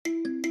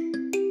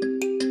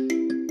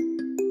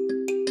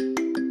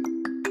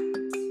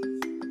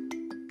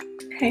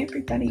Hey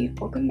everybody,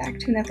 welcome back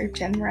to another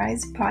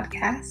GenRise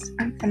podcast.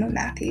 I'm Emma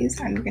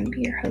Matthews. I'm going to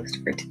be your host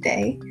for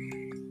today.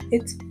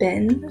 It's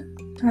been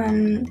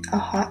a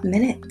hot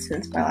minute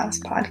since my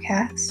last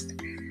podcast,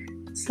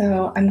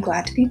 so I'm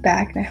glad to be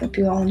back and I hope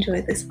you all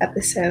enjoy this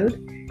episode.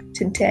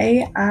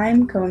 Today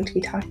I'm going to be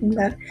talking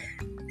about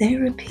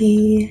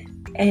therapy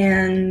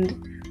and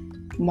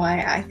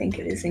why I think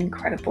it is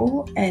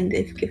incredible, and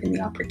if given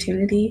the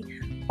opportunity,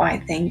 why I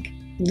think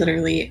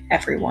literally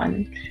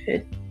everyone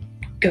should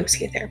go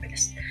see a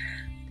therapist.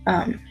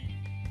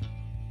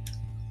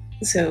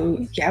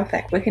 With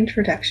that quick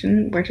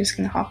introduction, we're just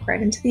going to hop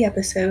right into the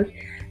episode.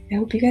 I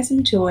hope you guys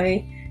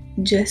enjoy.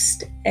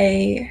 Just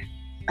a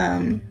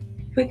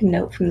quick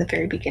note from the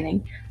very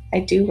beginning.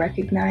 I do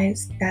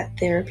recognize that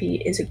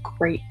therapy is a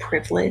great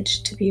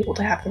privilege to be able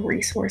to have the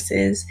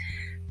resources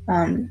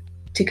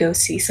to go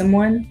see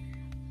someone.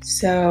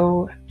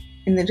 So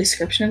in the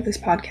description of this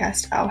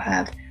podcast, I'll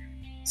have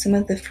some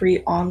of the free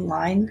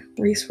online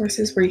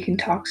resources where you can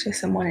talk to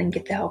someone and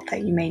get the help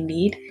that you may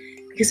need,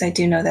 because I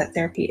do know that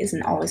therapy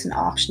isn't always an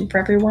option for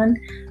everyone.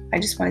 I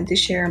just wanted to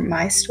share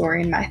my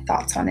story and my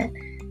thoughts on it.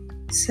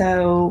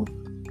 So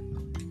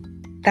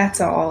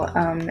that's all.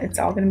 It's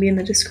all going to be in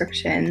the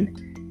description.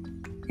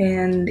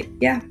 And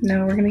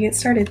now we're going to get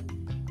started.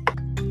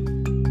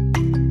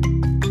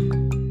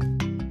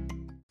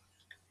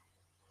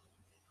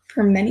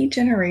 For many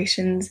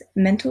generations,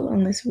 mental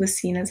illness was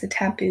seen as a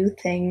taboo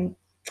thing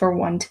for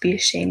one to be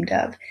ashamed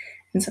of,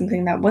 and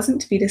something that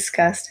wasn't to be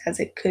discussed, as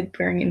it could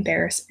bring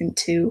embarrassment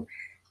to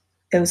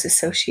those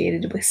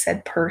associated with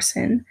said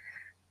person.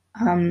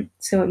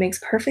 So it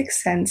makes perfect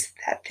sense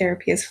that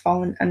therapy has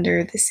fallen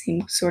under the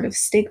same sort of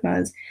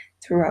stigmas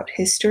throughout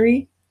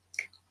history.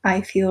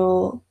 I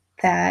feel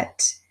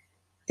that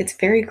it's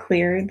very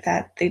clear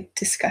that the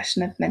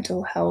discussion of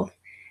mental health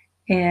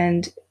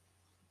and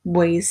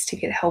ways to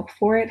get help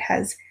for it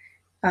has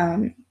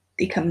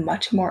become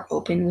much more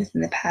open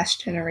within the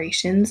past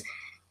generations.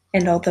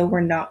 And although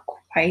we're not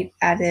quite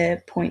at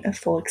a point of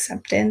full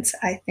acceptance,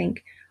 I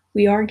think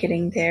we are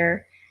getting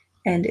there,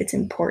 and it's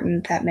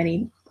important that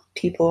many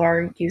people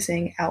are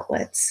using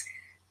outlets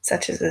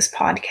such as this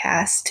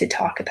podcast to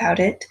talk about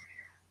it.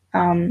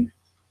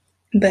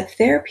 But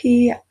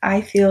therapy,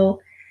 I feel,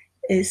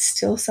 is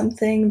still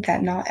something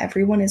that not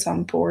everyone is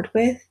on board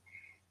with,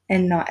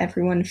 and not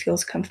everyone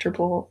feels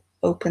comfortable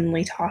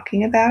openly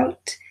talking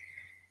about.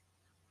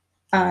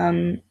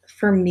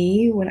 For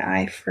me, when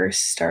I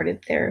first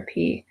started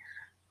therapy,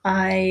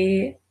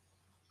 I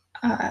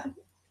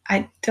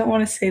don't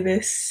want to say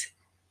this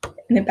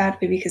in a bad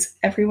way, because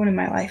everyone in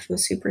my life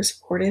was super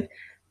supportive,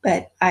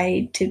 but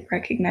I did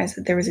recognize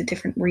that there was a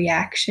different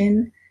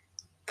reaction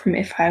from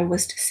if I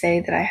was to say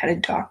that I had a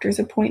doctor's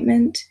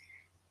appointment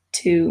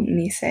to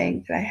me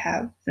saying that I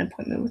have an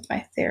appointment with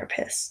my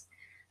therapist.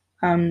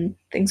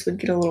 Things would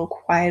get a little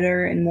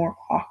quieter and more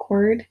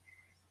awkward,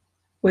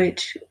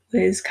 which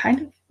was kind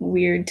of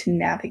weird to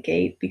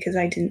navigate, because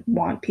I didn't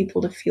want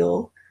people to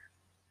feel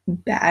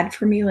bad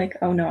for me, like,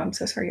 oh no, I'm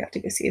so sorry you have to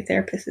go see a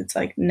therapist. It's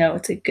like, no,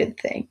 it's a good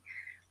thing.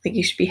 Like,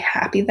 you should be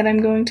happy that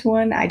I'm going to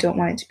one. I don't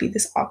want it to be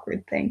this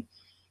awkward thing.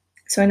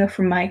 So I know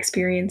from my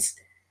experience,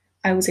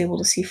 I was able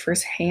to see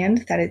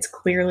firsthand that it's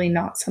clearly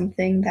not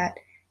something that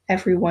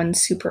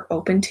everyone's super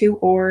open to,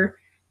 or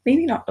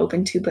maybe not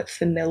open to, but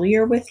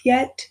familiar with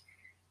yet.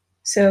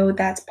 So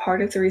that's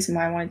part of the reason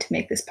why I wanted to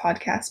make this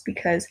podcast,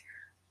 because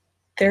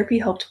therapy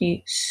helped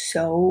me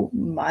so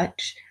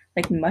much,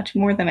 like much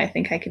more than I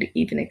think I could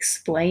even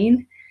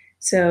explain.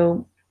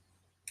 So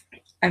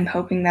I'm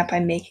hoping that by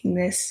making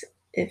this,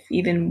 if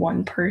even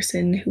one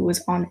person who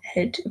was on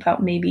edge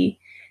about maybe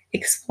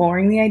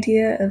exploring the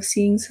idea of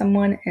seeing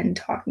someone and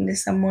talking to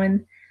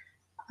someone,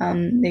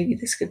 maybe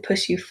this could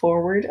push you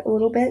forward a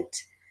little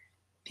bit,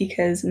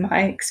 because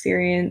my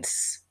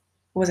experience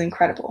was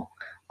incredible.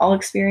 All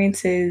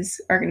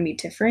experiences are going to be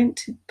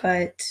different,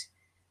 but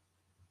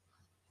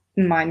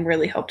mine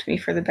really helped me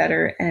for the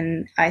better,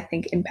 and I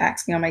think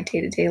impacts me on my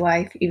day-to-day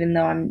life, even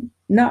though I'm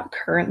not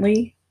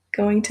currently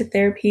going to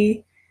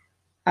therapy.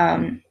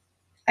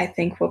 I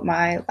think what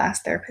my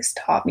last therapist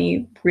taught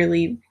me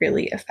really,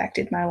 really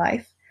affected my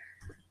life.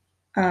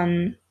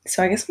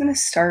 So I guess I'm going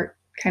to start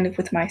kind of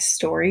with my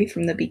story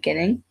from the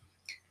beginning.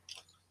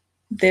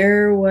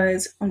 There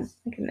was, oh my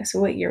goodness,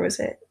 what year was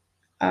it?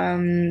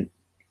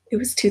 It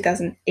was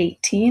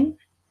 2018.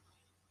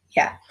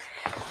 Yeah,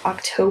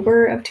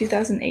 October of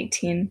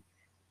 2018.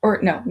 Or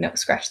no,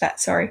 scratch that,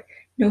 sorry.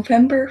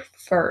 November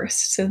 1st,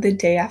 so the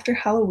day after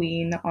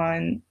Halloween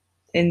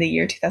in the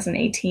year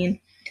 2018,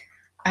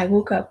 I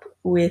woke up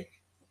with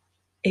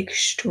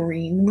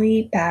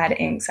extremely bad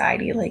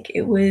anxiety. Like,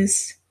 it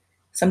was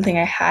something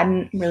I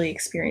hadn't really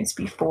experienced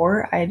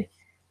before.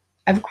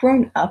 I've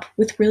grown up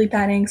with really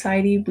bad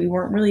anxiety. We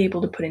weren't really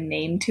able to put a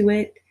name to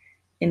it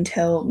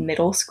until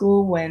middle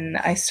school, when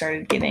I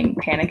started getting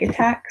panic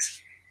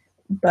attacks.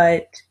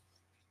 But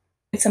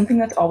it's something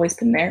that's always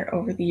been there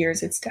over the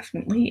years. It's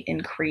definitely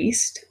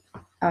increased.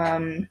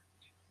 And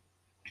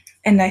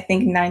I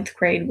think ninth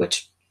grade,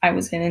 which I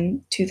was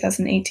in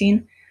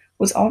 2018,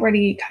 was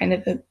already kind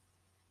of a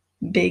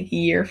big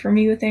year for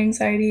me with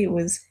anxiety. It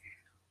was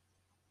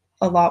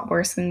a lot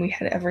worse than we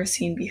had ever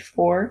seen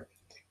before.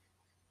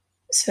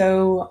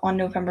 So on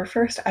November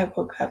 1st, I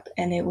woke up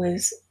and it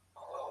was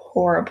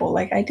horrible.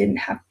 Like, I didn't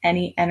have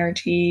any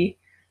energy.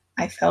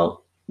 I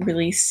felt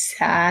really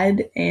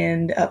sad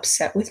and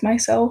upset with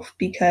myself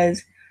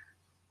because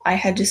I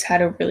had just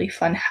had a really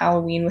fun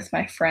Halloween with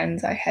my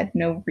friends. I had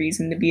no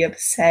reason to be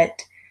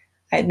upset.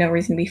 I had no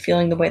reason to be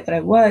feeling the way that I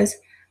was,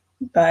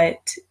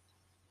 but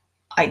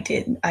I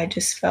did. I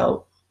just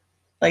felt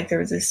like there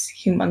was this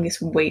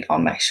humongous weight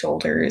on my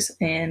shoulders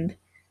and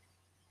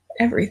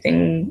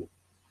everything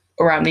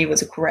around me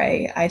was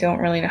gray. I don't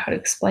really know how to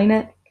explain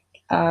it,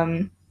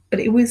 but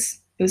it was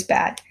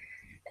bad.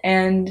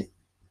 And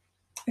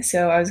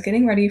so I was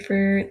getting ready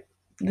for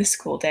the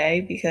school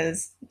day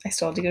because I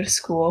still had to go to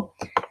school,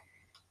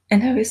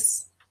 and I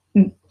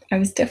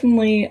was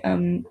definitely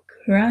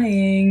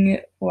crying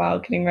while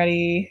getting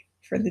ready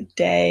for the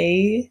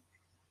day.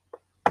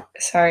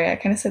 Sorry, I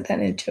kind of said that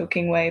in a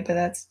joking way, but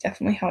that's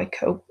definitely how I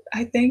cope,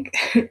 I think.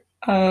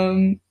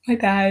 My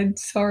bad.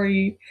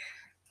 Sorry.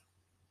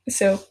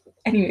 So,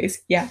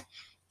 anyways, yeah,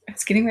 I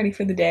was getting ready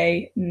for the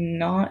day,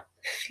 not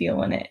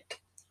feeling it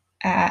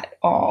at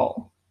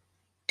all.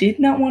 Did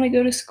not want to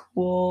go to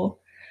school,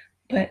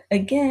 but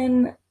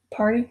again,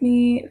 part of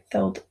me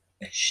felt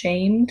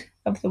ashamed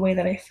of the way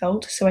that I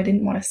felt, so I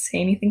didn't want to say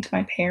anything to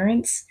my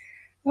parents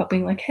about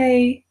being like,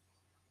 "Hey,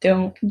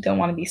 don't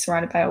want to be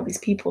surrounded by all these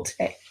people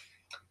today."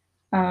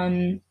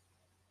 Um,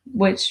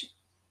 which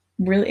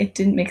really it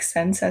didn't make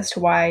sense as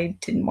to why I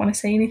didn't want to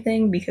say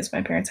anything because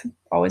my parents have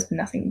always been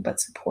nothing but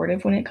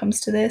supportive when it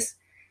comes to this.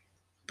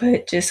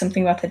 But just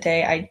something about the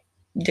day, I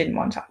didn't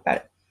want to talk about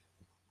it.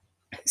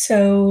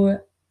 So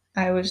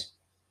I was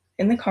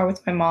in the car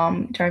with my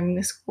mom driving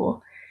to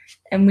school,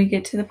 and we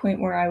get to the point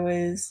where I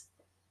was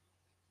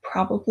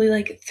probably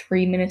like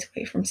 3 minutes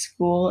away from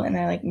school, and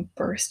I like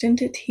burst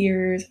into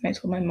tears. And I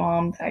told my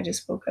mom that I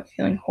just woke up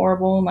feeling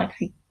horrible and like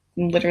I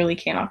literally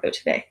cannot go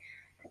today.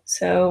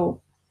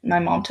 So my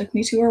mom took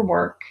me to her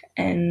work,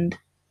 and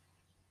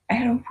I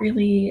had a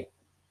really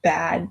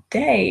bad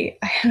day.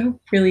 I had a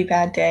really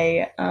bad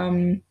day.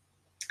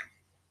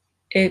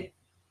 It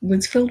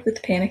was filled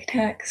with panic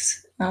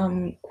attacks,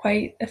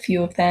 quite a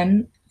few of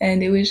them,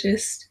 and it was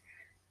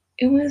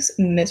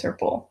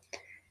miserable.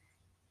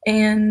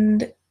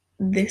 And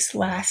this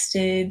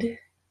lasted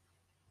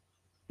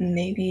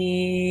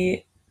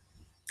maybe,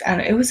 I don't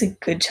know, it was a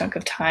good chunk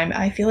of time.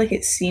 I feel like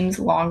it seems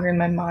longer in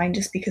my mind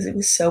just because it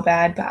was so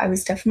bad, but I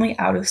was definitely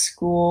out of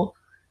school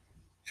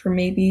for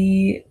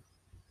maybe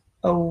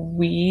a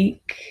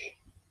week,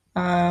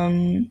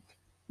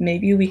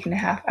 maybe a week and a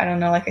half. I don't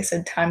know. Like I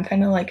said, time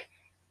kind of like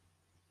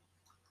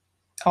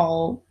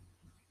all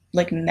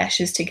like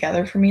meshes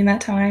together for me in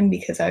that time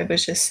because I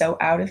was just so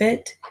out of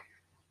it.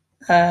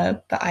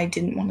 But I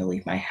didn't want to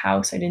leave my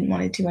house. I didn't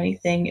want to do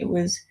anything. It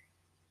was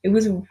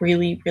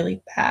really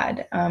really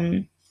bad.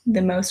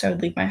 The most I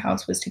would leave my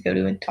house was to go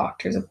to a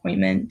doctor's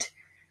appointment,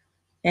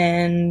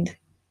 and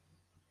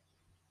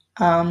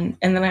and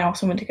then I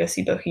also went to go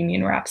see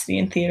Bohemian Rhapsody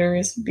in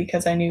theaters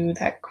because I knew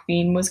that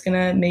Queen was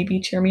gonna maybe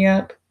cheer me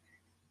up.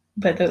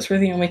 But those were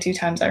the only two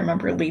times I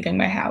remember leaving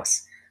my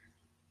house.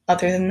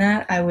 Other than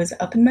that, I was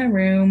up in my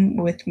room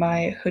with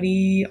my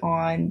hoodie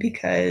on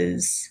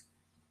because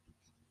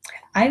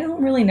I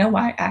don't really know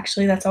why.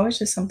 Actually, that's always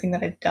just something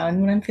that I've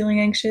done when I'm feeling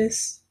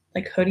anxious.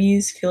 Like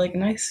hoodies feel like a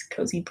nice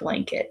cozy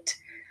blanket.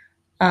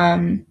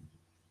 Um,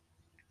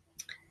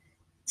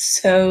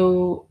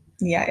 so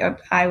yeah,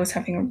 I was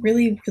having a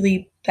really,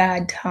 really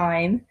bad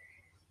time.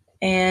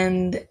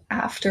 And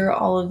after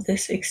all of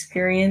this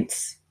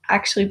experience,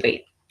 actually,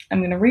 wait, I'm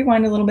going to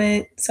rewind a little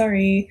bit.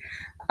 Sorry.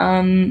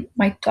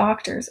 My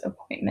doctor's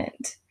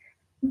appointment,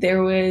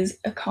 there was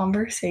a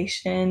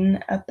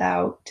conversation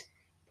about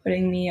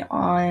putting me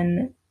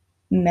on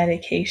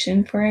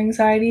medication for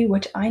anxiety,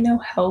 which I know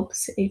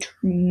helps a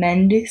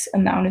tremendous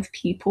amount of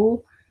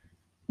people,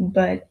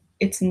 but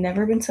it's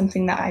never been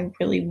something that I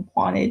really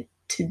wanted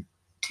to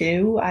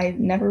do. I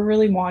never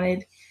really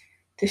wanted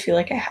to feel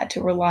like I had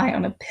to rely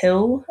on a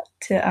pill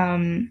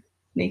to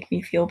make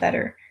me feel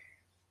better.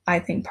 I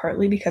think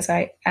partly because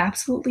I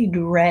absolutely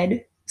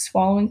dread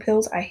swallowing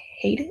pills. I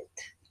hate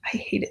it. I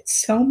hate it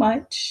so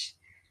much.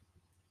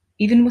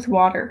 Even with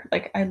water,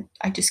 like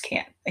I just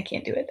can't. I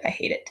can't do it. I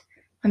hate it.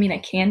 I mean, I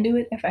can do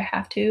it if I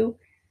have to,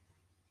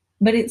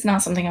 but it's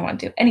not something I want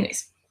to do.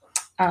 Anyways,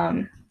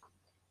 um,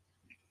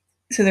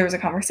 so there was a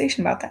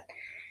conversation about that,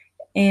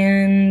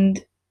 and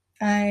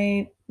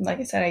like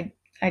I said,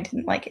 I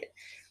didn't like it.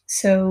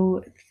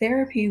 So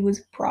therapy was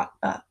brought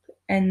up,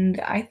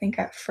 and I think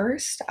at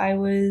first I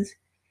was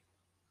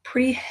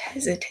pretty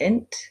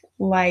hesitant,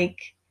 like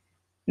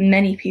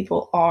many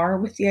people are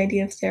with the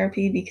idea of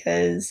therapy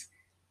because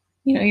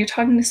you're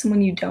talking to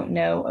someone you don't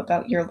know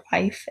about your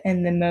life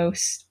and the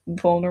most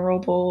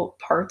vulnerable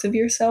parts of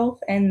yourself,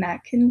 and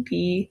that can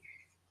be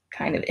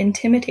kind of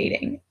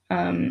intimidating.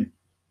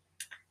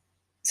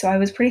 So I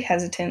was pretty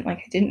hesitant. Like,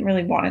 I didn't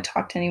really want to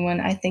talk to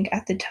anyone. I think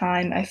at the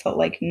time I felt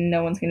like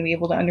no one's going to be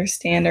able to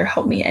understand or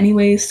help me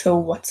anyways. So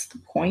what's the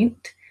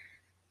point?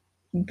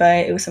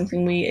 But it was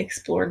something we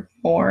explored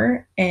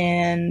more.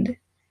 And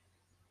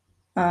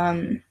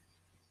um,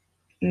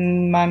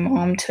 my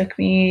mom took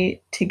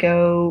me to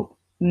go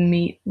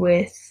meet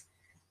with,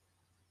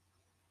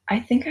 I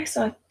think I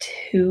saw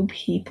two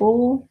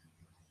people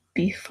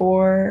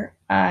before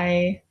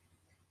I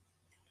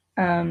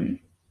um,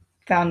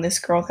 found this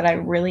girl that I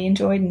really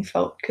enjoyed and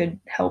felt could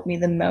help me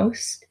the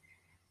most.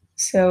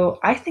 So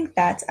I think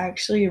that's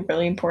actually a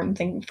really important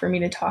thing for me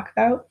to talk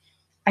about.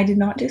 I did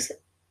not just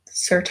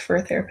search for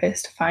a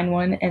therapist, find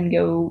one, and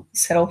go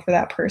settle for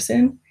that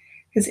person.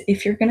 Because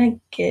if you're going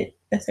to get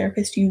a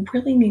therapist, you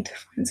really need to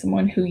find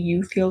someone who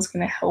you feel is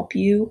going to help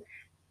you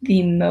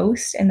the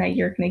most and that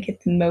you're going to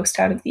get the most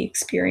out of the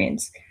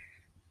experience.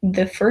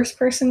 The first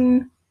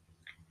person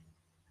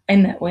I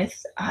met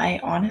with, I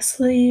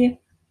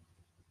honestly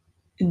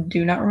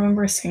do not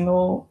remember a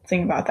single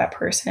thing about that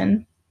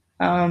person,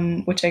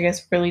 which I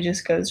guess really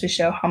just goes to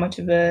show how much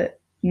of a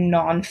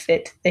non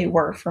fit they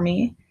were for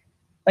me.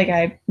 Like,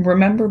 I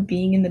remember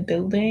being in the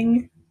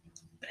building,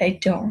 but I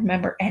don't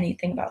remember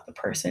anything about the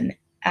person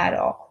at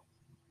all.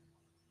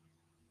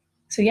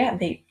 So, yeah,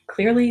 they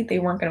clearly they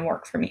weren't going to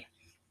work for me.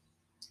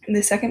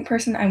 The second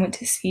person I went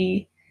to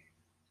see,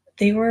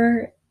 they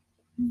were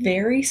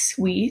very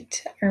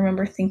sweet. I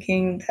remember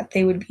thinking that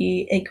they would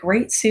be a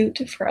great suit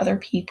for other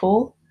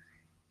people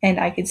and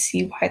I could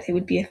see why they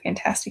would be a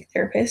fantastic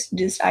therapist.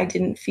 Just I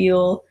didn't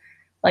feel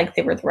like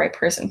they were the right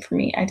person for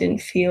me. I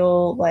didn't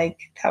feel like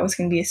that was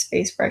going to be a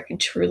space where I could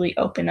truly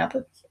open up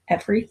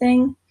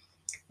everything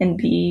and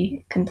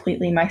be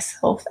completely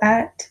myself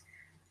at.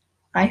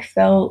 I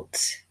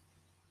felt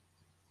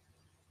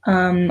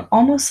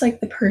almost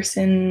like the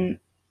person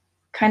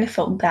kind of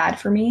felt bad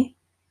for me,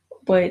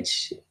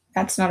 which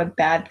that's not a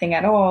bad thing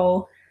at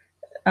all.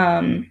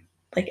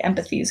 Like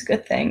empathy is a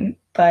good thing,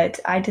 but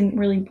I didn't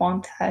really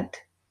want that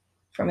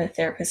from a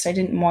therapist. I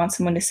didn't want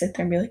someone to sit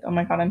there and be like, oh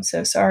my God, I'm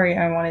so sorry.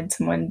 I wanted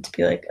someone to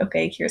be like,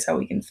 okay, here's how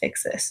we can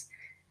fix this.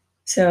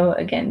 So,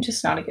 again,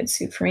 just not a good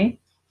suit for me.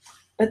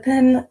 But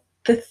then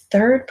the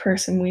third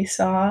person we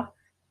saw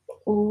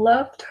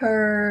loved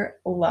her,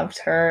 loved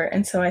her.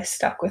 And so I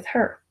stuck with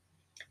her.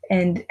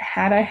 And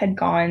had I had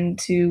gone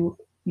to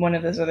one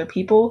of those other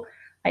people,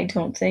 I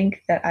don't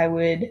think that I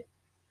would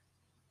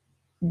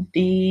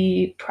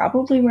be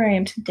probably where I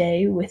am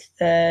today with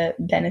the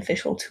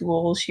beneficial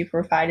tools she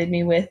provided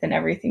me with and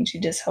everything she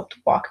just helped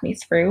walk me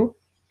through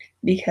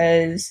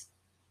because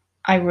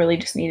I really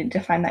just needed to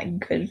find that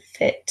good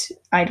fit.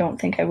 I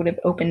don't think I would have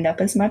opened up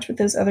as much with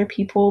those other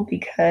people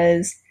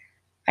because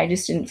I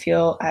just didn't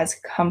feel as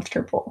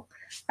comfortable.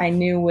 I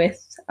knew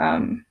with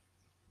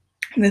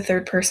the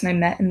third person I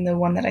met and the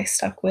one that I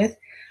stuck with,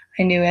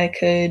 I knew I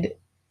could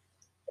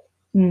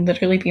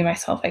literally be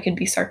myself. I could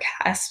be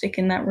sarcastic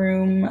in that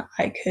room.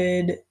 I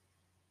could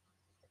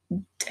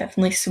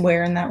definitely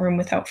swear in that room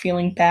without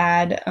feeling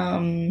bad.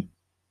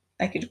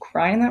 I could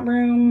cry in that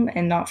room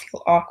and not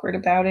feel awkward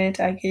about it.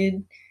 I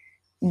could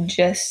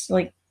just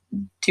like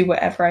do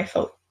whatever I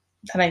felt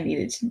that I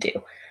needed to do.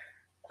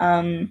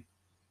 Um,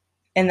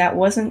 and that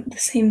wasn't the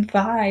same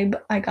vibe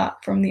I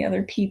got from the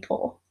other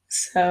people.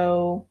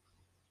 So,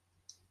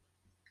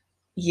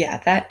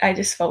 yeah, that I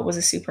just felt was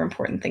a super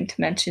important thing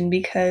to mention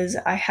because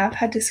I have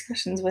had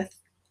discussions with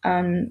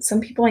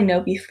some people I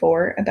know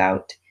before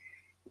about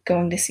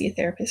going to see a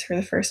therapist for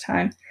the first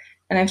time.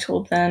 And I've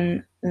told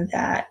them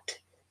that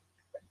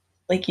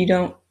like you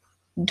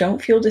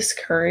don't feel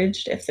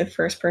discouraged if the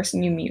first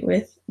person you meet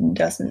with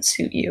doesn't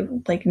suit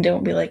you. Like,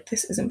 don't be like,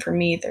 this isn't for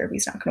me,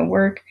 therapy's not going to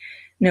work.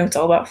 No, it's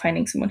all about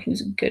finding someone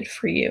who's good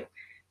for you.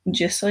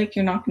 Just like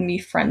you're not going to be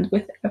friends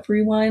with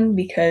everyone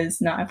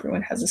because not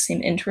everyone has the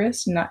same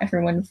interest, not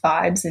everyone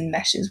vibes and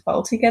meshes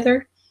well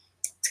together.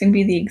 It's going to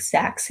be the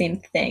exact same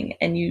thing.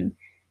 And you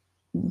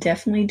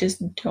definitely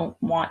just don't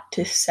want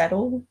to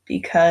settle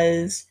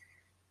because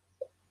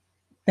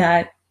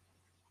that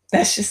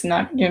that's just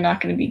not you're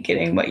not going to be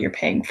getting what you're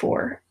paying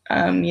for,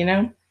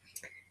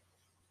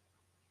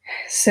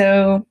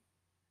 so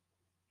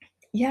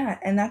yeah,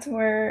 and that's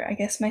where I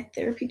guess my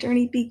therapy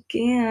journey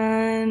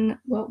began.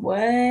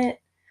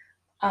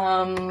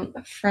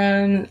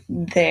 From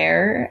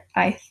there,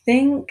 I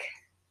think,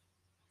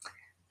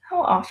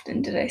 how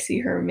often did I see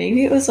her?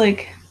 Maybe it was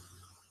like,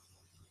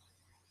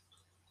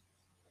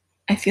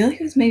 I feel like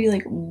it was maybe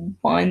like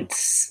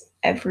once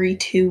every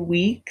 2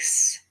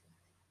 weeks.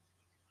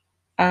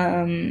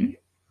 Um,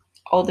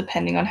 all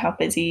depending on how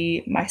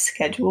busy my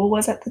schedule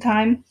was at the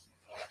time.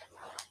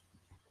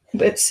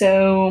 But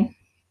so,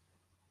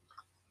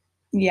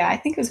 yeah, I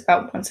think it was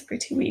about once every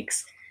 2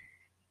 weeks.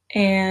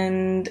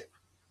 And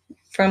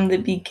from the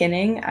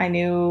beginning, I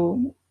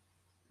knew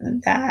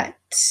that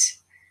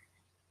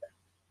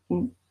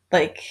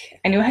like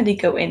I knew I had to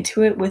go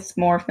into it with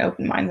more of an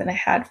open mind than I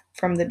had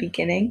from the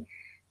beginning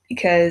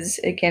because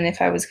again,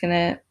 if I was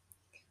gonna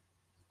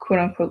quote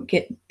unquote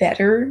get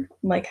better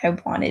like I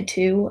wanted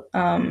to,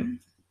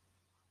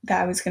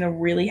 that I was going to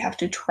really have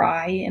to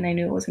try, and I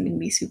knew it wasn't going to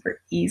be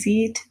super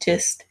easy to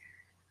just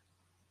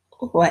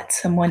let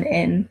someone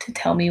in to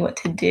tell me what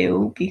to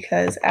do,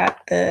 because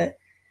at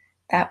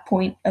that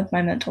point of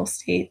my mental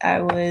state,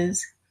 I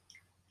was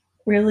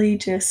really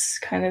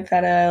just kind of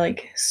at a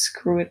like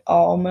screw it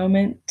all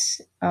moment,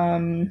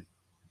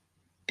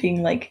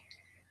 being like,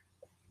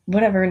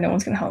 whatever, no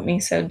one's gonna help me,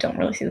 so don't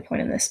really see the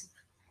point in this.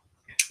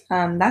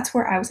 That's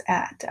where I was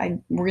at. I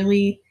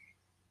really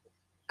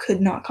could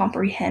not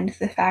comprehend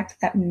the fact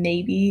that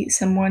maybe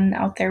someone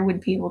out there would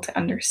be able to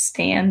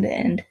understand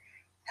and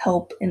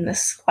help in the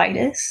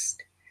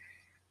slightest.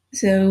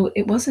 So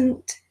it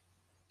wasn't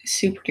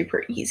super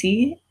duper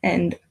easy,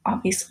 and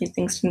obviously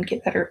things didn't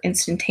get better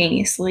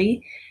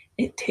instantaneously.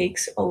 It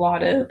takes a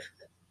lot of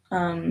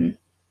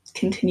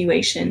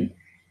continuation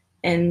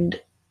and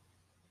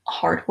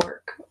hard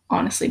work,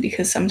 honestly,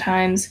 because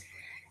sometimes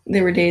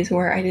there were days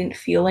where I didn't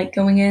feel like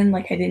going in,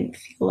 like I didn't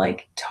feel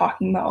like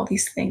talking about all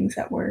these things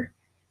that were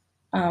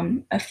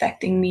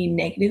affecting me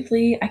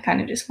negatively. I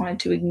kind of just wanted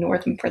to ignore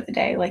them for the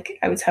day. Like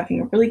I was having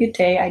a really good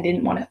day. I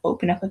didn't want to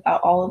open up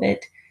about all of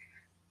it,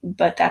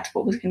 but that's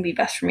what was going to be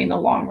best for me in the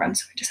long run.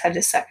 So I just had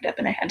to suck it up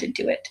and I had to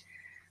do it.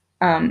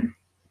 Um,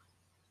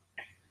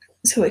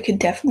 so it could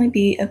definitely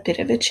be a bit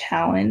of a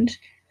challenge,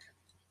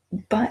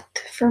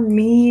 but for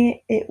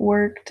me, it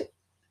worked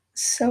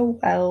so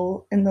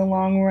well in the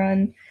long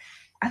run.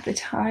 At the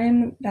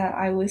time that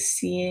I was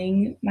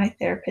seeing my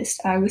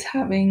therapist, I was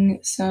having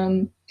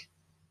some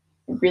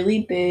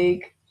really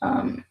big,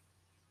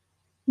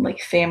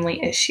 like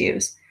family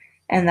issues.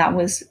 And that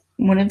was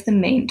one of the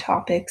main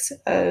topics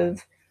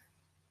of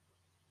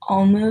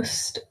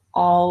almost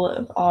all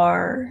of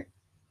our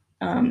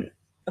um,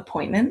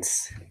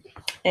 appointments.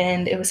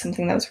 And it was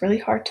something that was really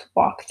hard to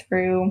walk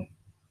through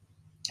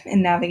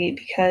and navigate,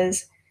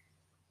 because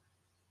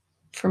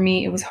for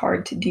me, it was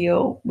hard to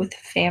deal with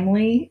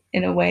family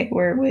in a way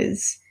where it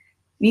was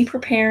me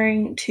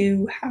preparing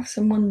to have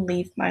someone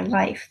leave my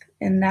life.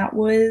 And that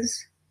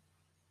was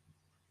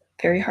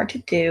very hard to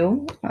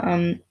do.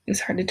 It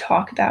was hard to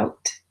talk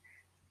about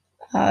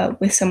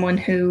with someone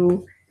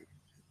who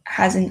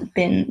hasn't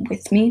been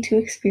with me to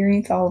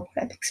experience all of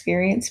what I've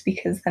experienced,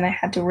 because then I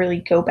had to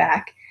really go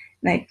back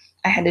and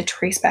I had to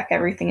trace back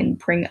everything and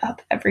bring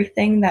up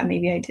everything that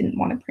maybe I didn't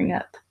want to bring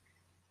up,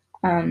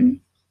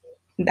 um,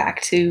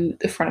 back to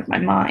the front of my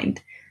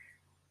mind.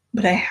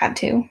 But I had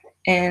to.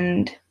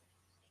 And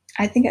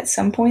I think at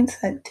some points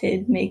that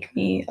did make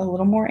me a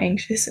little more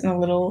anxious and a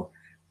little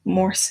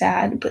more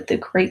sad. But the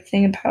great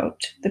thing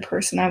about the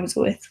person I was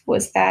with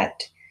was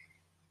that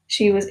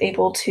she was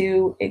able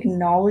to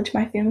acknowledge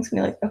my feelings and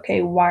be like,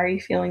 okay, why are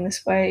you feeling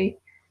this way?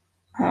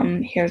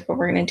 Here's what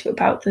we're going to do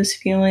about those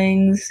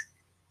feelings.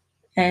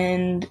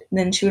 And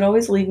then she would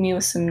always leave me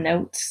with some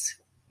notes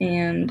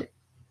and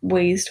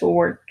ways to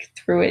work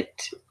through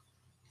it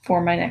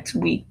for my next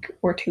week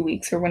or 2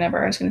 weeks or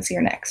whenever I was going to see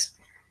her next.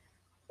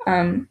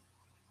 Um,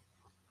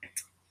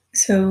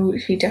 so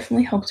she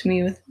definitely helped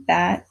me with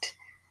that.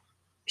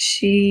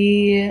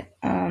 She,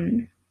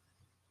 um,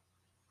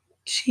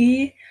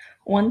 she,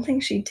 one thing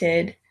she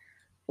did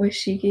was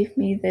she gave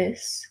me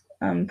this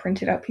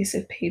printed out piece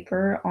of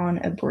paper on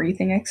a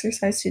breathing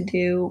exercise to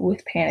do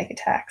with panic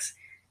attacks.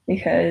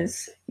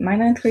 Because my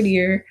ninth grade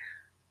year,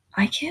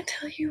 I can't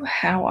tell you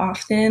how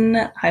often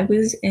I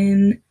was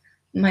in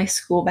my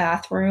school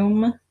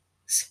bathroom,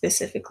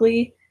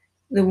 specifically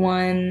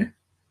the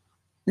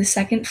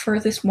second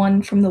furthest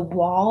one from the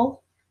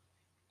wall.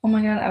 Oh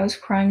my god, I was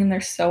crying in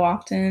there so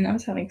often. I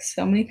was having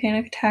so many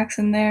panic attacks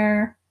in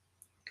there.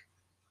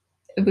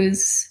 It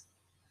was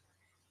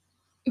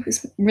it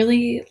was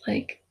really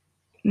like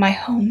my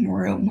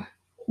homeroom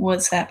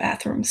was that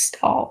bathroom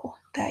stall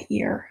that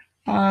year.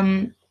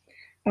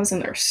 I was in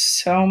there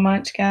so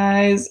much,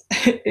 guys.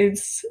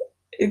 It's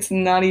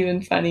not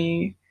even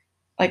funny.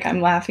 Like I'm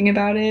laughing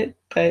about it,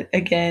 but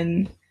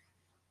again,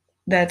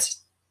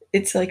 that's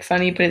it's like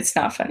funny, but it's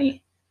not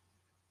funny.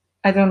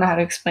 I don't know how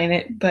to explain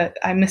it, but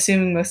I'm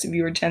assuming most of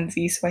you are Gen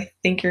Z, so I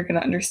think you're gonna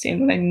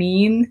understand what I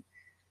mean.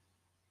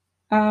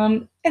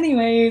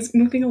 Anyways,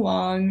 moving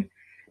along,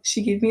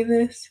 she gave me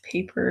this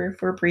paper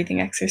for a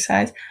breathing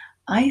exercise.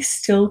 I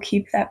still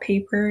keep that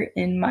paper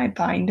in my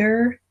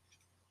binder.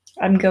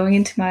 I'm going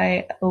into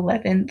my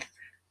 11th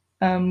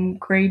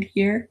grade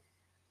year,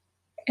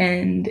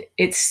 and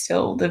it's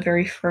still the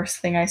very first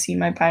thing I see in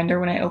my binder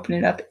when I open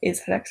it up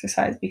is that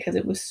exercise, because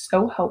it was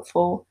so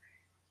helpful,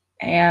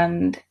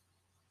 and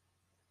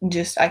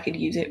just I could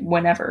use it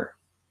whenever.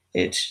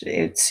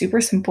 It's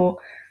super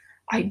simple.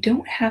 I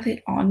don't have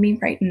it on me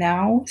right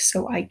now,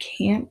 so I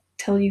can't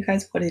tell you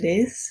guys what it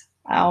is.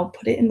 I'll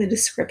put it in the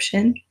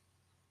description.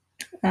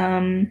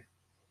 Um,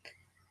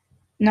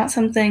 Not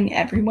something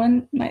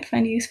everyone might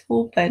find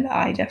useful, but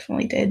I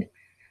definitely did.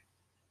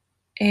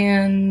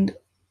 And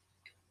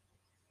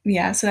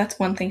yeah, so that's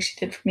one thing she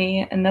did for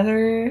me.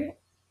 Another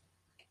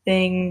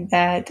thing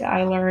that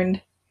I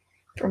learned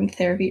from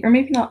therapy, or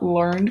maybe not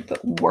learned,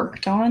 but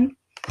worked on,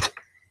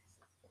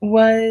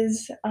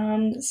 was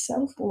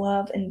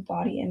self-love and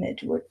body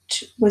image,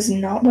 which was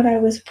not what I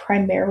was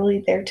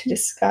primarily there to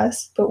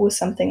discuss, but was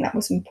something that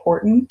was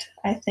important,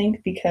 I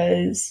think,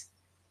 because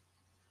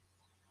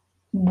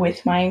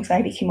with my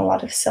anxiety came a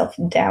lot of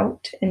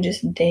self-doubt and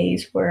just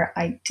days where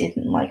I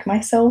didn't like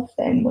myself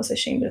and was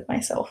ashamed of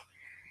myself.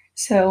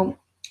 So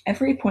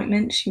every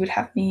appointment, she would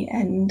have me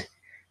end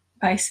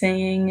by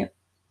saying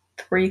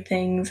 3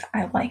 things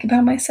I like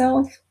about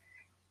myself,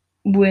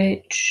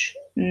 which,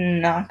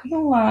 not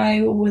gonna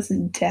lie, was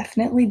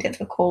definitely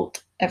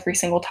difficult every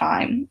single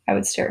time. I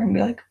would stare and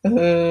be like,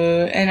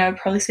 and I would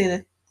probably say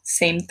the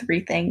same 3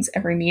 things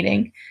every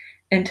meeting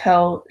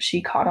until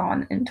she caught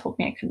on and told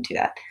me I couldn't do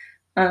that.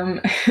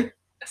 Um,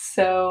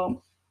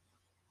 so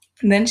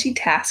then she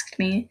tasked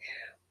me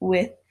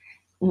with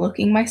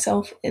looking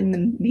myself in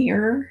the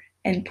mirror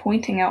and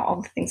pointing out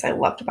all the things I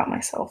loved about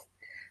myself,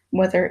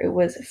 whether it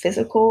was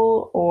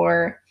physical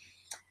or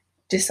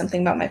just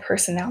something about my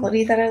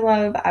personality that I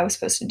love. I was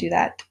supposed to do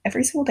that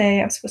every single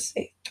day. I was supposed to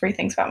say 3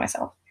 things about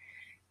myself.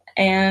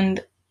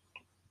 And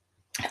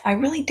I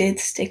really did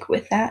stick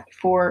with that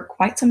for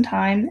quite some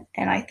time.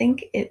 And I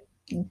think it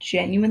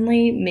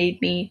genuinely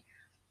made me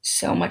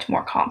so much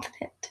more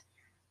confident.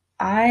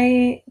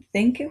 I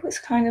think it was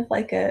kind of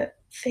like a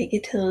fake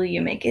it till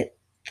you make it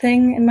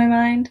thing in my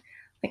mind.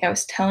 Like I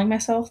was telling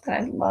myself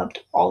that I loved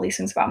all these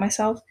things about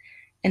myself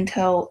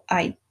until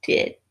I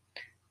did.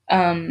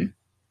 Um,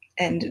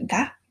 and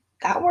that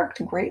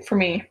worked great for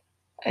me.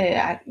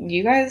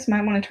 You guys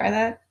might want to try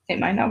that. It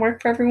might not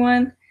work for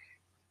everyone,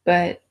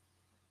 but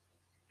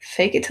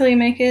fake it till you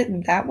make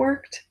it, that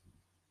worked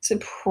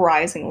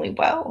surprisingly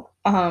well.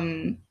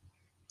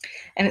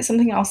 And it's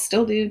something I'll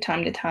still do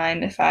time to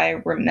time if I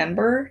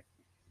remember.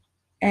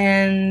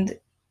 And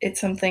it's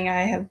something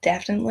I have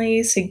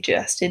definitely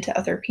suggested to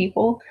other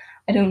people.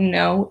 I don't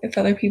know if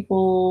other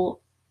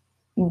people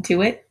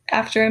do it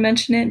after I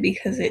mention it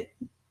because it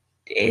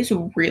is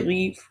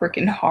really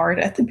freaking hard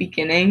at the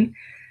beginning.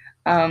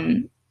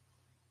 Um,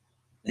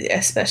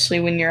 Especially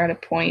when you're at a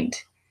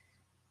point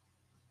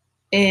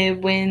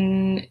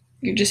when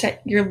you're just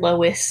at your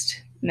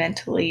lowest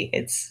mentally,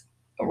 it's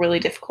a really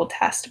difficult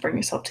task to bring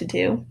yourself to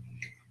do.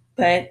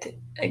 But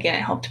again,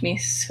 it helped me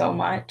so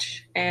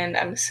much, and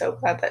I'm so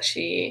glad that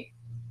she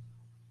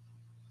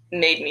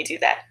made me do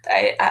that.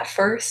 I at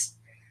first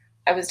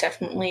I was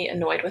definitely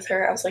annoyed with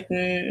her. I was like,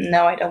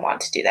 no, I don't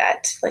want to do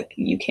that. Like,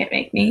 you can't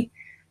make me.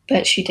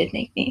 But she did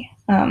make me,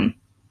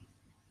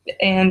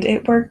 and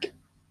it worked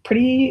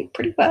pretty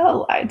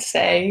well, I'd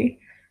say.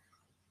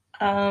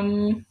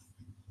 Um,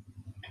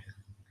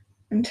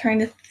 I'm trying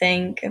to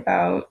think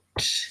about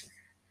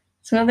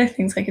some other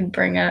things I could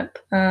bring up.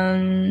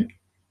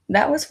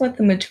 That was what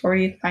the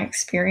majority of my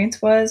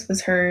experience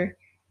was her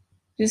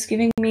just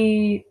giving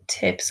me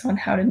tips on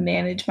how to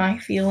manage my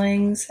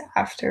feelings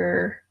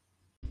after.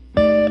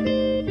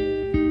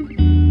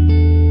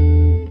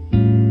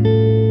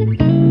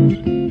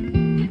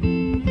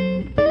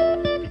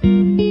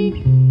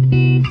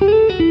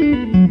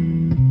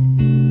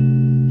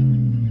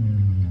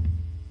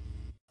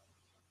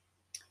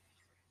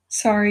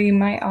 Sorry,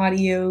 my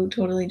audio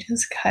totally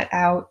just cut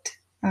out.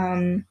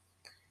 Um,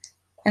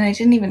 and I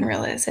didn't even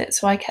realize it,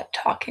 so I kept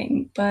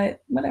talking,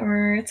 but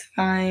whatever, it's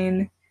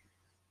fine.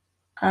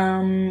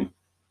 Um,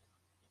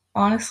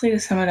 Honestly, to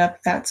sum it up,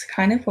 that's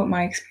kind of what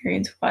my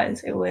experience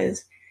was. It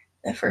was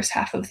the first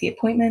half of the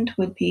appointment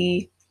would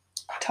be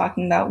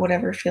talking about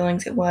whatever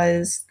feelings it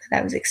was that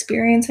I was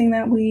experiencing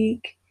that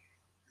week,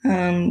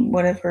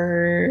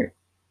 whatever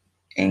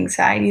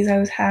anxieties I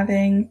was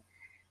having,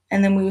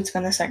 and then we would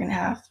spend the second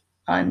half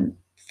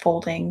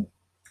unfolding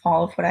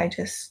all of what I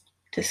just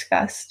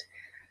discussed.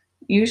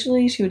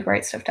 Usually, she would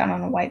write stuff down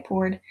on a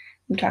whiteboard.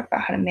 We talk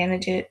about how to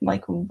manage it,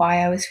 like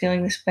why I was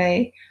feeling this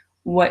way,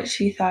 what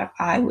she thought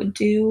I would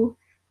do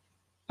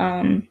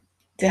um,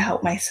 to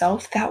help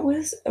myself. That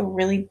was a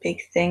really big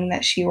thing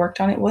that she worked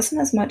on. It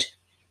wasn't as much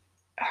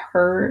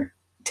her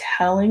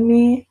telling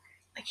me,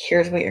 like,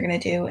 here's what you're going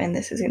to do, and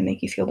this is going to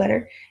make you feel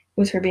better. It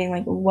was her being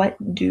like, what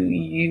do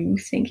you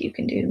think you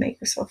can do to make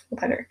yourself feel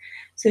better?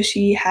 So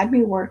she had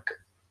me work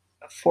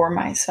for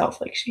myself.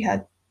 Like, she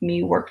had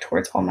me work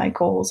towards all my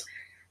goals.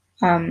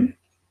 Um,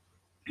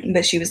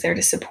 but she was there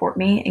to support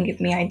me and give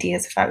me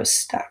ideas if I was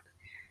stuck.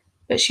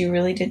 But she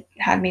really did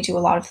had me do a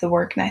lot of the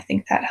work, and I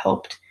think that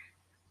helped,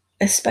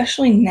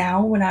 especially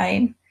now when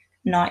I'm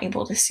not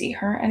able to see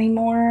her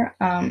anymore.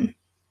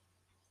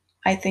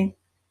 I think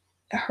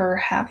her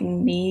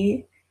having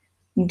me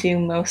do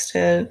most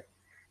of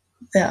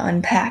the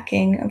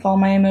unpacking of all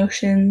my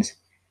emotions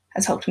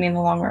has helped me in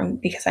the long run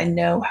because I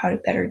know how to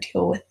better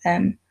deal with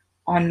them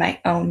on my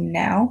own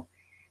now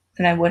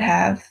than I would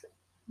have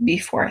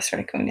before I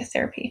started going to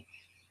therapy.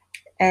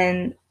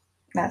 And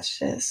that's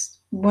just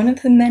one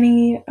of the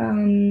many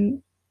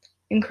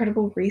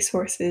incredible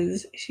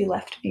resources she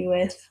left me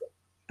with.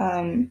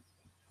 Um,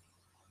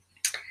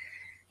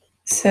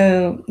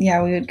 so,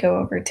 yeah, we would go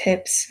over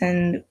tips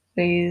and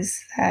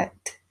ways that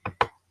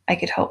I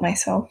could help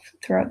myself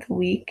throughout the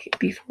week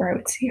before I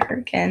would see her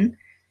again.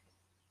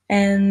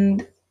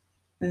 And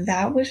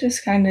that was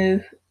just kind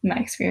of my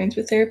experience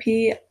with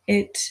therapy.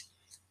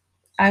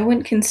 I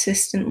went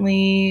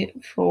consistently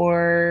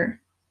for,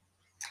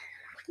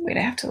 wait,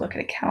 I have to look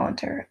at a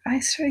calendar. I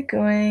started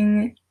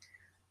going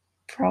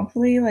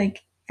probably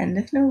like end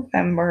of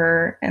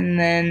November and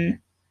then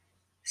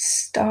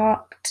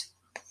stopped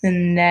the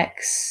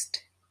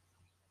next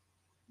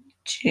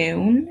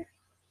June.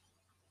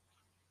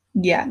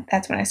 Yeah,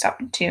 that's when I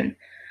stopped in June.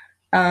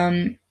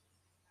 Um,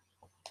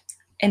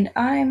 and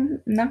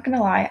I'm not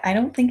gonna lie, I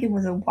don't think it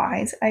was a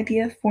wise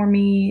idea for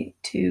me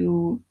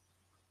to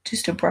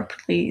just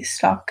abruptly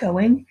stop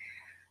going.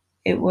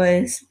 It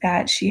was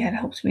that she had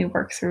helped me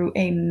work through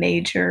a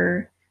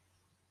major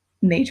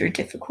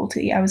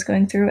difficulty I was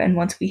going through. And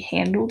once we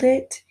handled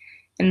it,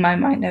 in my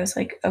mind, I was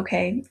like,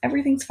 okay,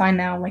 everything's fine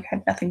now. Like, I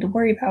had nothing to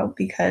worry about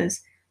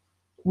because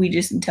we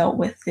just dealt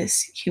with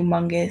this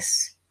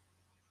humongous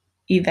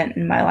event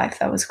in my life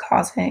that was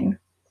causing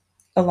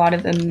a lot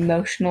of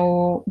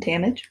emotional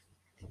damage.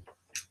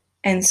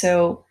 And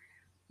so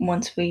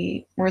once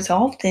we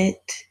resolved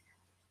it,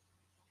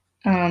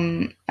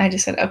 I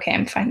just said, okay,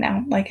 I'm fine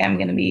now. Like, I'm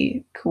going to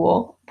be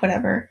cool,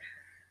 whatever.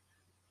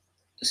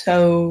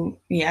 So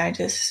yeah, I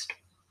just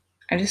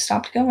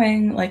stopped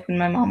going. Like when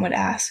my mom would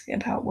ask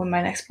about when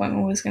my next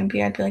appointment was going to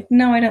be, I'd be like,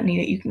 no, I don't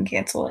need it. You can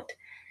cancel it.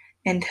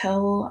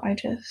 Until I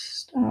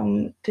just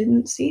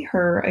didn't see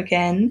her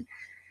again.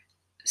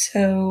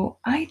 So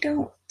I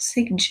don't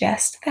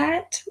suggest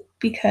that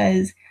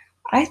because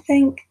I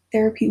think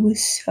therapy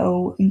was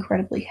so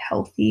incredibly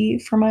healthy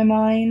for my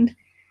mind.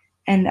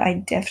 And I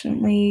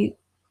definitely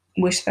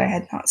wish that I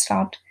had not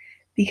stopped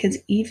because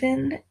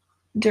even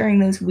during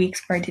those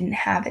weeks where I didn't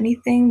have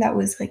anything that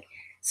was like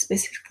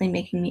specifically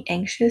making me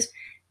anxious,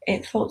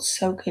 it felt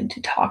so good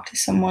to talk to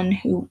someone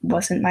who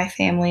wasn't my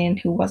family and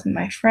who wasn't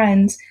my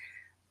friends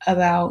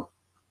about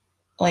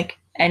like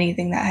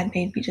anything that had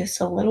made me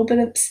just a little bit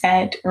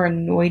upset or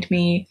annoyed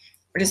me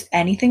or just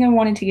anything I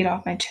wanted to get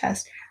off my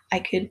chest. I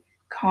could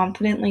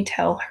confidently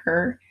tell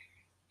her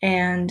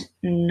and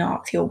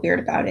not feel weird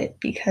about it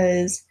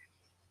because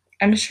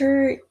I'm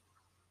sure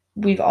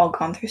we've all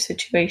gone through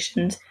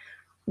situations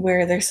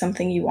where there's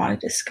something you want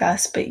to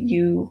discuss, but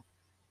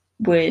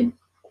would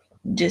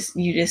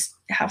you just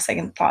have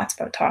second thoughts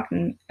about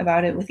talking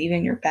about it with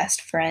even your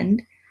best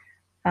friend,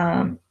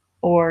 um,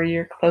 or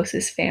your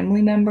closest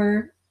family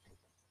member,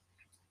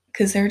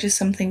 because there are just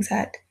some things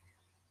that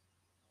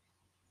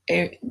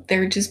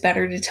they're just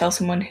better to tell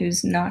someone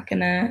who's not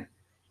gonna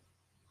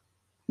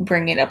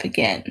bring it up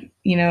again.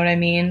 You know what I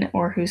mean?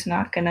 Or who's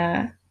not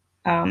gonna,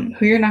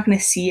 who you're not gonna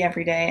see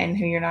every day, and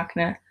who you're not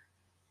gonna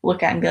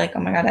look at and be like, oh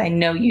my God, I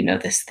know you know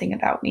this thing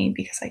about me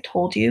because I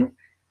told you.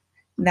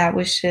 That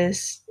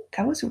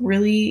was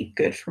really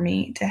good for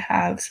me to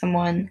have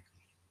someone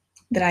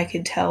that I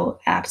could tell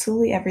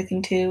absolutely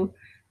everything to,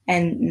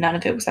 and none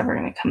of it was ever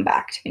going to come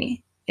back to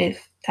me,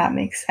 if that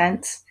makes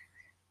sense.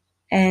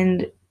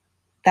 And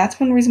that's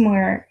one reason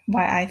why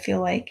I feel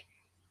like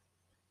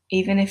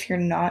even if you're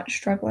not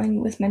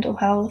struggling with mental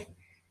health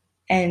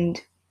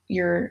and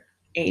you're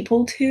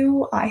able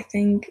to, I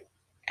think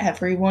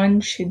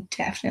everyone should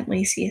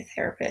definitely see a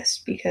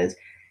therapist because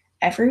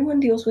everyone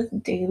deals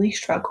with daily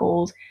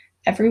struggles.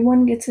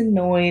 Everyone gets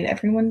annoyed.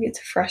 Everyone gets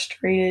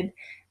frustrated.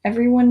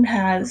 Everyone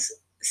has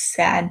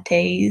sad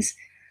days.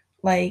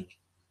 Like,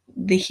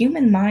 the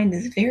human mind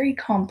is very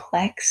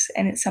complex,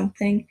 and it's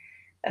something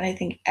that I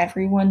think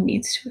everyone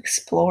needs to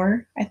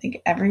explore. I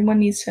think everyone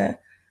needs to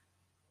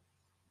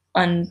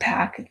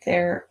unpack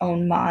their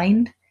own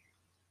mind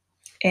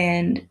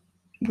and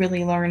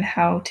really learn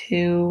how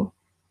to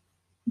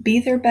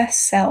be their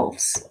best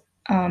selves.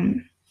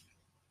 Um,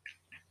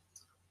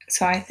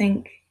 so I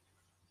think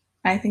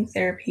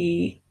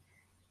therapy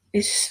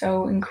is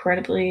so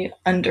incredibly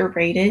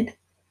underrated.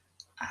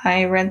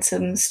 I read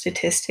some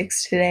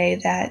statistics today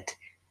that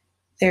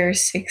there are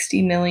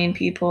 60 million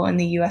people in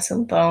the US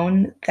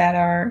alone that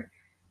are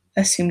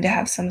assumed to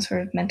have some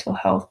sort of mental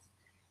health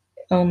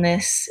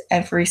illness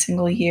every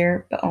single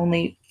year, but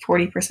only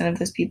 40% of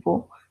those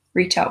people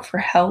reach out for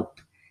help,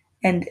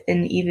 and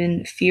an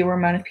even fewer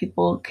amount of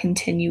people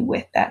continue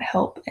with that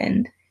help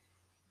and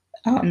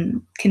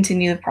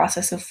continue the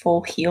process of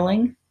full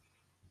healing,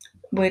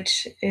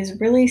 which is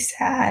really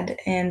sad.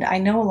 And I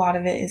know a lot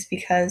of it is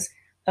because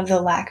of the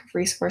lack of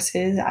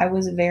resources. I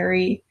was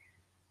very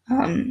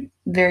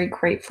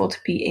grateful to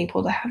be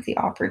able to have the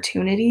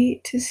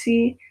opportunity to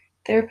see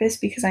therapists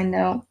because I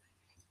know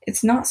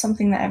it's not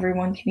something that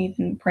everyone can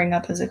even bring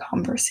up as a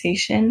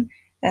conversation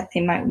that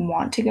they might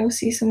want to go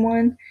see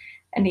someone.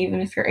 And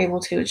even if you're able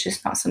to, it's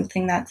just not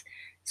something that's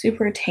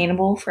super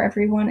attainable for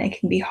everyone. It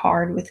can be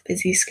hard with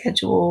busy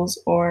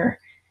schedules or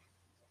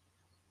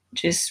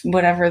just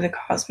whatever the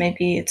cause may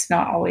be. It's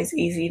not always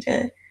easy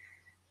to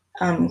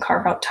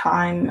carve out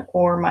time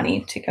or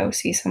money to go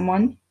see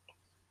someone.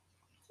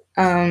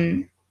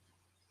 Um,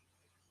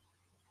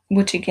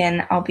 which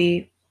again, I'll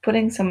be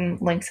putting some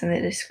links in the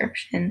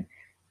description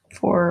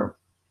for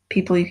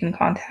people you can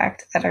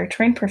contact that are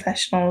trained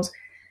professionals,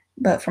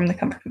 but from the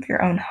comfort of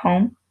your own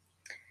home.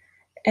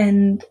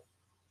 And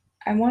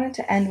I wanted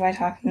to end by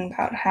talking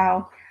about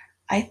how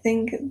I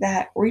think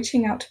that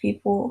reaching out to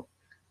people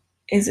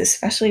is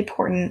especially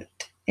important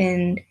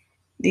in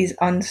these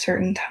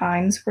uncertain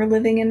times we're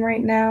living in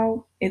right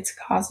now. It's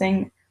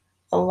causing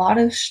a lot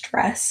of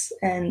stress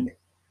and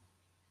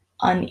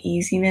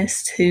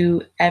uneasiness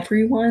to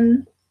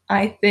everyone.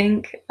 I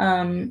think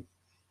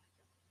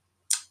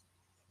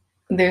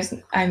there's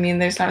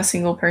not a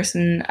single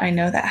person I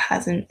know that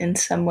hasn't in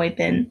some way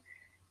been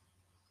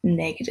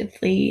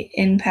negatively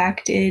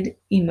impacted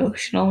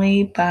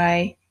emotionally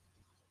by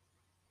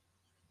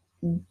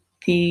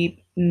the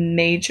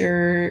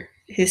major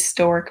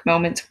historic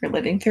moments we're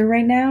living through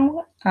right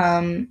now.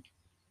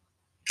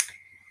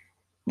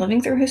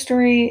 Living through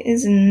history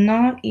is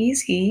not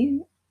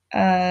easy,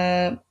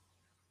 uh,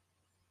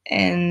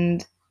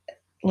 and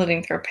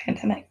living through a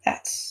pandemic,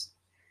 it's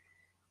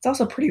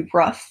also pretty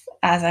rough,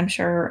 as I'm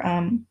sure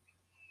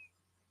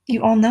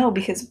you all know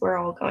because we're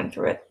all going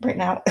through it right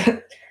now.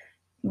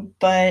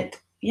 But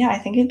yeah, I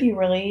think it'd be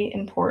really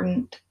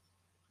important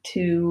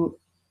to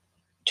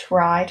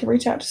try to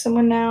reach out to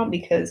someone now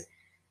because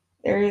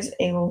there's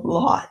a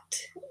lot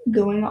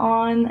going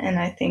on, and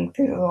I think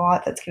there's a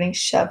lot that's getting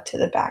shoved to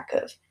the back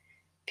of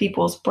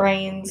people's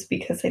brains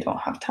because they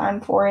don't have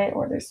time for it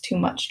or there's too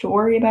much to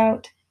worry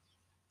about.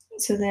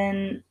 So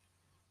then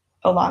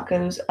a lot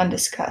goes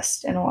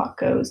undiscussed and a lot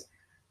goes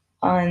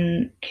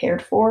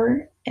uncared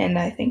for. And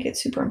I think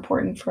it's super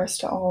important for us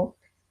to all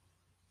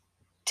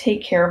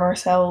take care of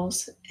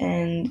ourselves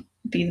and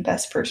be the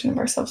best version of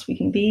ourselves we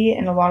can be.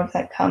 And a lot of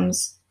that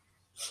comes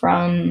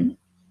from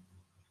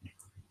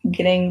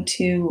getting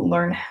to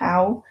learn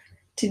how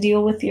to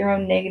deal with your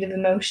own negative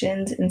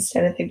emotions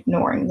instead of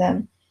ignoring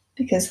them,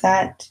 because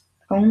that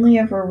only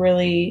ever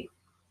really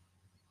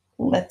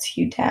lets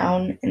you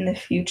down in the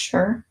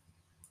future,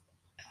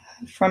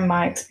 from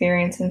my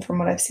experience and from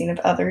what I've seen of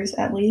others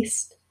at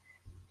least.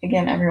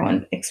 Again,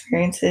 everyone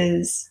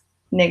experiences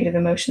negative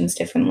emotions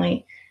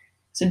differently.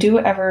 So do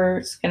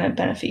whatever's going to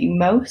benefit you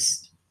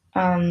most.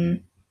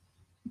 But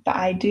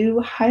I do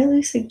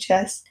highly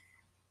suggest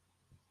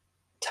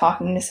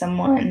talking to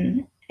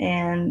someone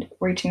and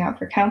reaching out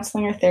for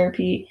counseling or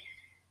therapy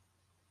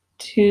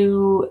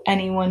to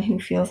anyone who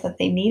feels that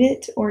they need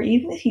it, or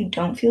even if you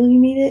don't feel you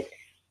need it.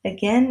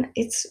 Again,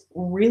 it's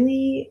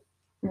really,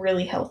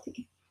 really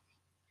healthy.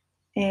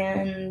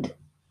 And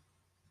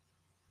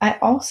I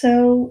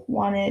also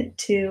wanted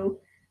to,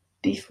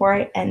 before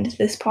I end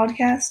this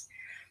podcast,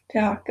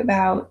 talk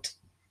about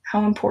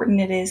how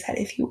important it is that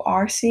if you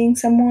are seeing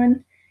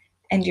someone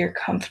and you're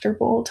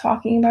comfortable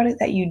talking about it,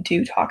 that you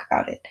do talk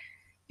about it.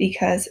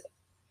 Because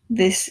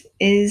this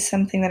is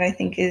something that I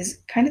think is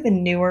kind of a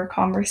newer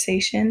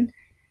conversation.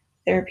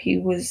 Therapy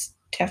was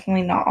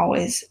definitely not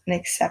always an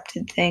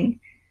accepted thing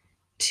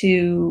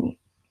to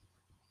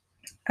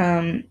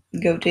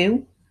go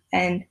do.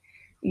 And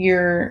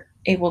you're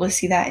able to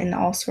see that in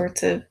all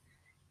sorts of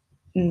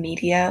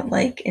media,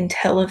 like in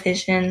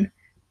television.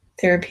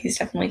 Therapy is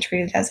definitely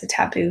treated as a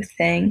taboo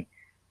thing.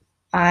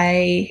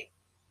 I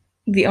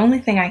The only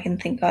thing I can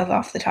think of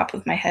off the top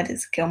of my head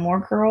is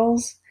Gilmore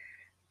Girls.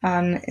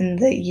 In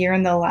the Year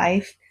in the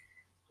Life,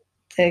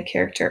 the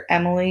character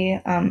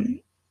Emily,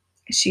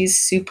 she's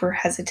super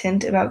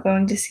hesitant about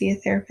going to see a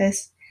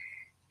therapist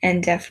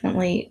and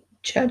definitely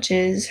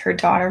judges her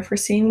daughter for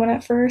seeing one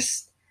at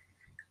first,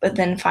 but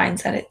then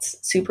finds that it's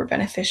super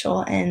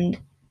beneficial and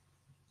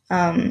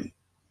um,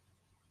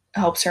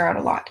 helps her out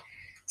a lot.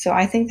 So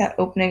I think that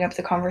opening up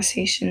the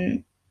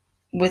conversation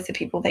with the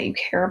people that you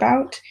care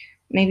about,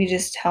 maybe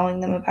just telling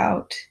them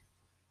about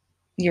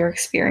your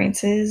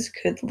experiences,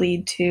 could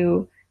lead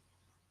to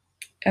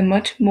a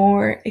much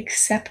more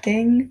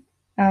accepting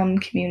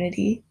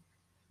community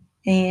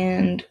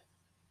and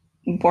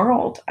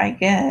world, I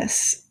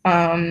guess,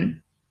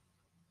 and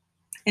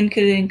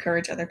could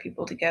encourage other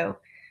people to go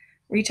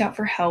reach out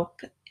for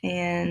help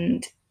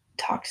and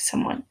talk to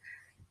someone.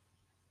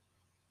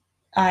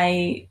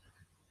 I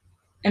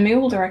am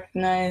able to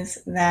recognize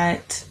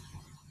that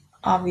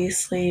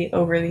obviously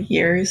over the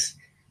years,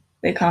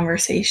 the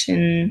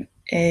conversation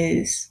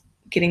is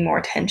getting more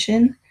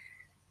attention,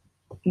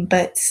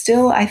 but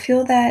still, I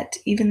feel that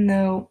even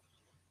though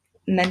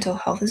mental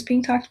health is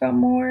being talked about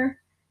more,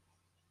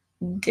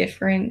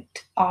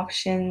 different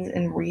options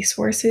and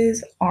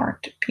resources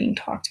aren't being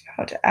talked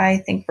about. I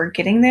think we're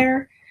getting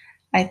there.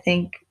 I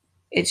think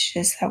it's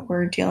just that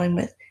we're dealing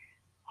with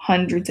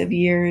hundreds of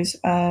years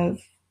of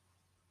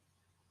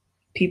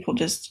people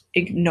just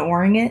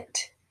ignoring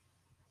it.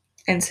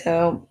 And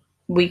so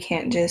we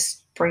can't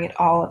just bring it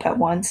all up at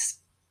once.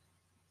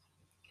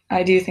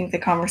 I do think the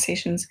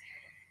conversation's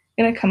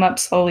going to come up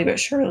slowly but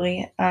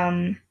surely.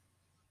 And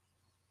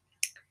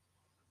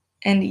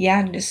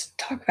yeah, just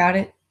talk about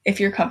it if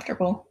you're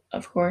comfortable,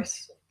 of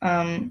course.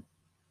 But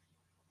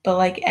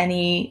like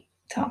any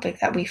topic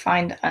that we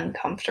find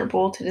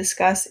uncomfortable to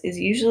discuss is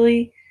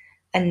usually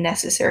a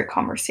necessary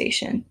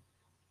conversation.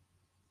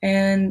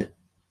 And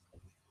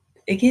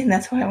again,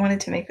 that's why I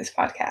wanted to make this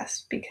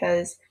podcast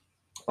because,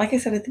 like I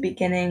said at the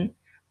beginning,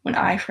 when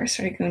I first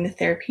started going to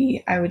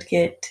therapy, I would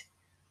get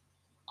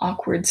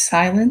awkward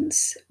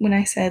silence when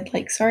I said,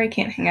 like, sorry, I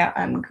can't hang out.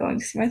 I'm going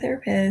to see my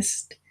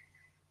therapist.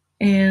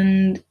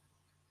 And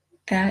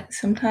that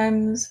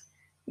sometimes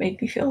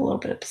made me feel a little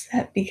bit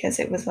upset because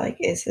it was like,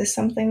 is this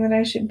something that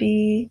I should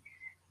be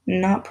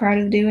not proud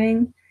of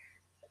doing?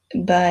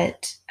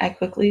 But I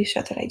quickly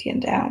shut that idea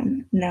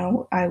down.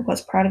 No, I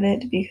was proud of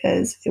it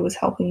because it was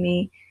helping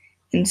me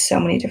in so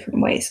many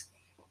different ways.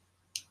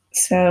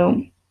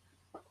 So,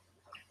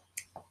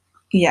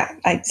 yeah,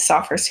 I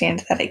saw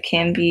firsthand that it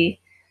can be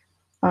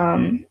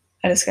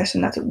a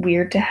discussion that's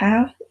weird to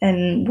have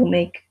and will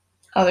make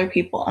other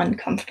people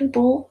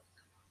uncomfortable.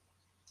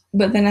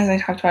 But then as I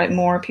talked about it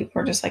more,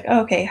 people are just like,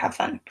 oh, okay, have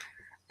fun.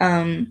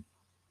 Um,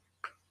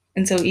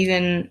 and so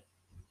even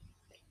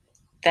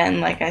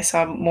then, like, I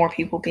saw more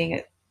people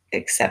being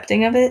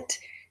accepting of it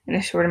in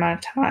a short amount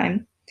of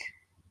time,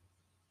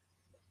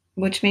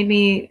 which made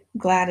me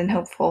glad and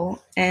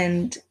hopeful.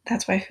 And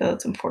that's why I feel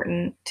it's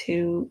important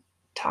to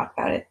talk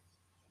about it.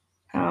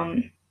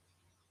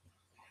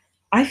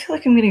 I feel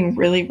like I'm getting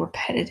really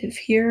repetitive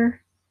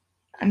here.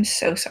 I'm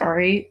so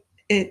sorry.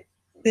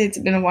 It's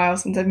been a while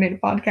since I've made a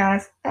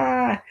podcast.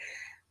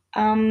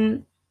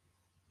 Um,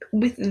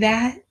 with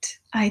that,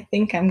 I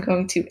think I'm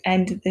going to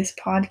end this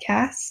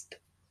podcast.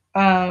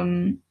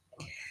 Um,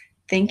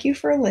 thank you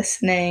for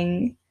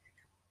listening.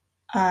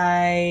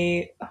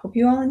 I hope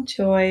you all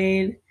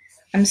enjoyed.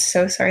 I'm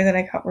so sorry that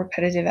I got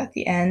repetitive at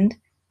the end.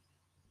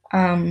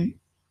 Um,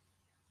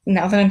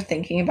 now that I'm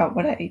thinking about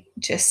what I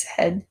just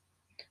said,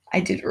 I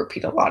did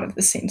repeat a lot of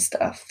the same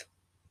stuff.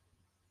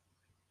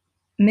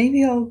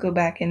 Maybe I'll go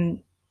back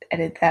and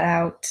edit that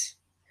out.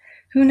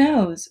 Who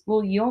knows?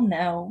 Well, you'll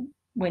know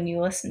when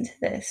you listen to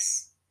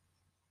this.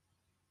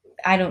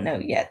 I don't know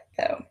yet,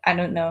 though. I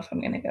don't know if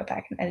I'm gonna go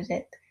back and edit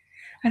it.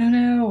 I don't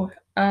know.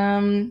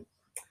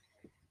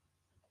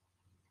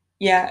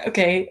 Yeah,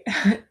 okay.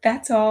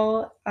 That's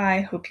all. I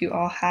hope you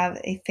all have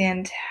a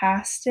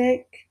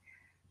fantastic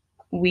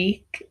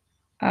week,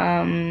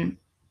 um,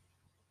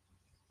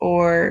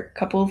 or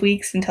couple of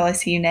weeks until I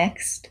see you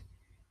next.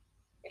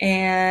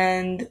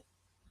 And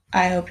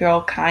I hope you're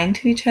all kind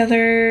to each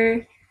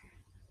other.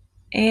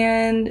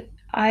 And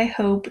I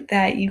hope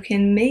that you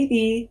can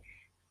maybe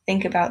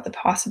think about the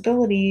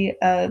possibility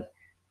of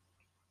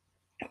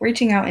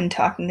reaching out and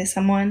talking to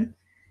someone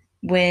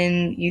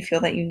when you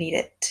feel that you need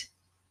it.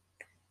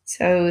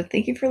 So,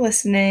 thank you for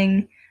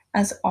listening.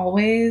 As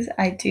always,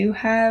 I do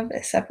have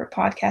a separate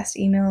podcast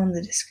email in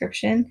the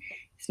description.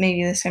 If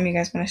maybe this time you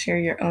guys want to share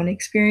your own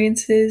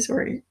experiences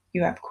or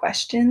you have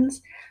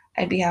questions,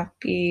 I'd be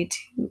happy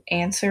to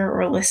answer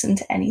or listen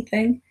to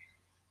anything.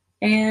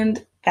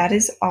 And that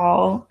is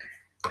all.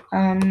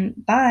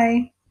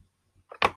 Bye.